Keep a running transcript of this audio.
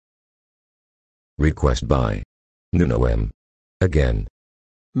Request by Nuno M. Again.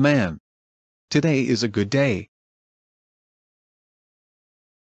 Man. Today is a good day.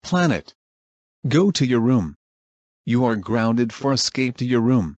 Planet. Go to your room. You are grounded for escape to your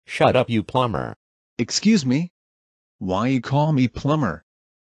room. Shut up, you plumber. Excuse me? Why you call me plumber?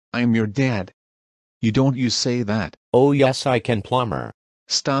 I am your dad. You say that. Oh yes, I can plumber.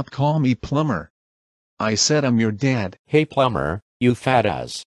 Stop call me plumber. I said I'm your dad. Hey plumber, you fat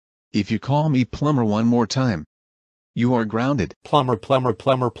ass. If you call me plumber one more time, you are grounded. Plumber, plumber,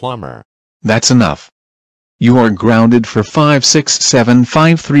 plumber, plumber. That's enough. You are grounded for 5, 6, 7,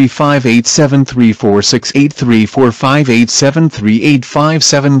 5, 8, 7, 3, 4, 5, 8, 7, 3, 8, 5,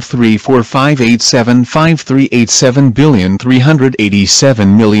 7, 3, 8, 7 billion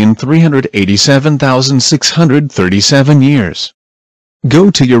 387 million 387,387 years.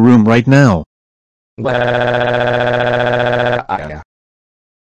 Go to your room right now.